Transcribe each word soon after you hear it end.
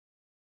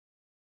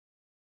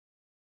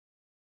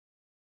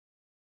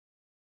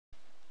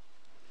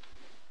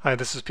Hi,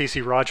 this is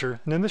PC Roger,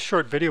 and in this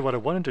short video what I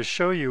wanted to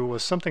show you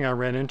was something I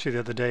ran into the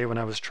other day when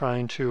I was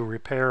trying to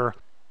repair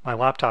my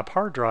laptop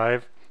hard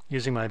drive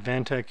using my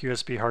Vantech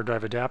USB hard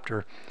drive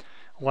adapter.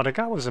 What I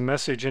got was a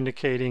message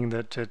indicating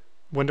that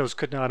Windows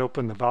could not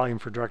open the volume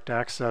for direct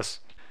access,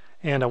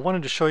 and I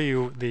wanted to show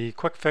you the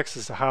quick fix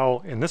as to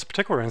how, in this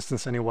particular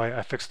instance anyway,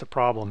 I fixed the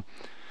problem.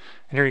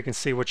 And here you can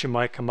see what you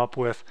might come up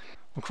with.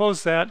 We'll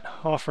close that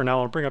off for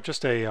now. I'll bring up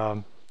just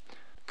a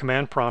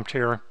command prompt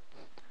here.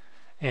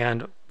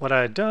 And what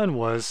I had done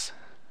was,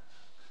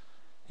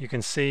 you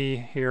can see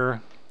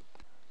here,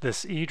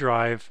 this E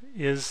drive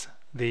is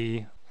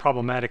the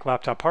problematic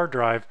laptop hard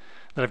drive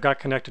that I've got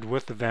connected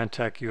with the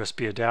Vantech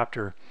USB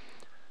adapter.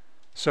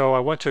 So I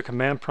went to a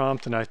command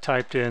prompt and I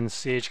typed in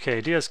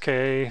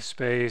ChkDsk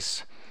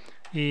space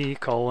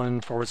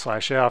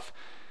E://F.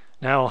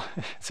 Now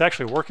it's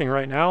actually working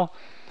right now.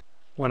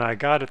 When I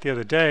got it the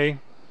other day,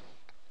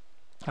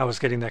 I was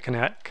getting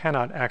that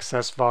cannot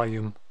access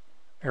volume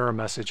error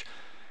message.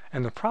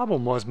 And the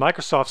problem was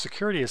Microsoft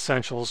Security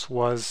Essentials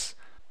was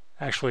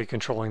actually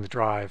controlling the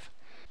drive.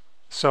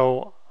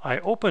 So I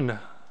opened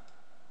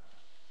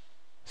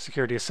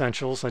Security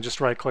Essentials. I just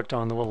right-clicked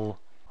on the little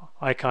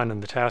icon in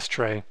the task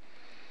tray.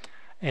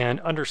 And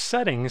under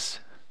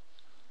Settings,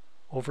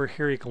 over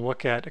here you can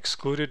look at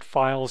Excluded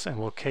Files and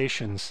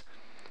Locations.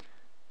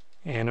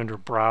 And under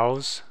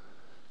Browse,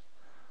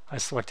 I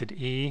selected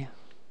E,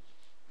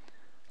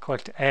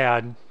 clicked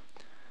Add,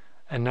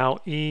 and now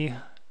E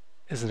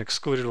is an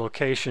excluded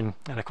location,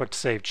 and I clicked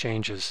Save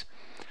Changes.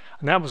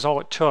 And that was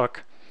all it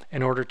took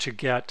in order to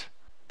get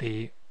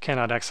the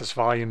cannot access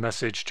volume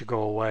message to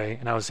go away,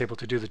 and I was able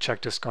to do the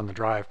ChkDsk on the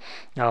drive.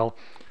 Now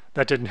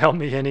that didn't help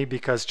me any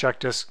because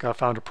ChkDsk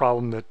found a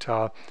problem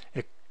that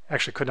it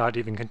actually could not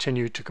even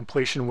continue to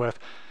completion with.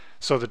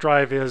 So the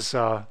drive is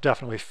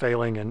definitely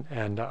failing,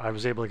 and I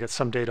was able to get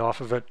some data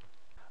off of it,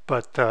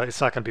 but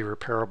it's not going to be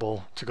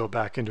repairable to go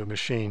back into a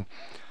machine.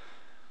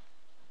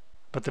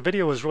 But the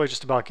video was really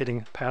just about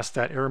getting past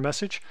that error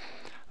message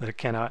that it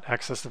cannot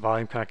access the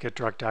volume, cannot get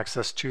direct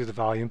access to the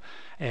volume.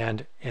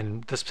 And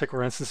in this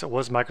particular instance, it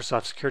was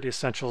Microsoft Security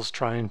Essentials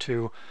trying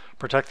to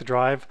protect the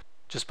drive.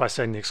 Just by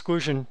setting the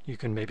exclusion, you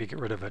can maybe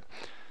get rid of it.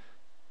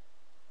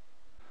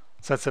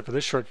 So that's it for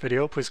this short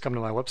video. Please come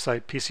to my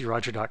website,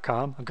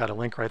 pcroger.com. I've got a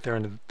link right there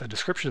in the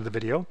description of the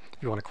video.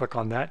 If you want to click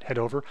on that, head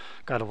over.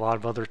 Got a lot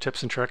of other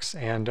tips and tricks,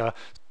 and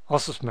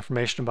also some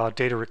information about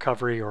data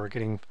recovery or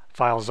getting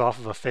files off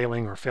of a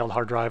failing or failed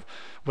hard drive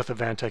with a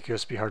Vantech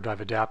USB hard drive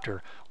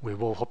adapter. We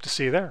will hope to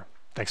see you there.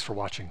 Thanks for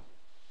watching.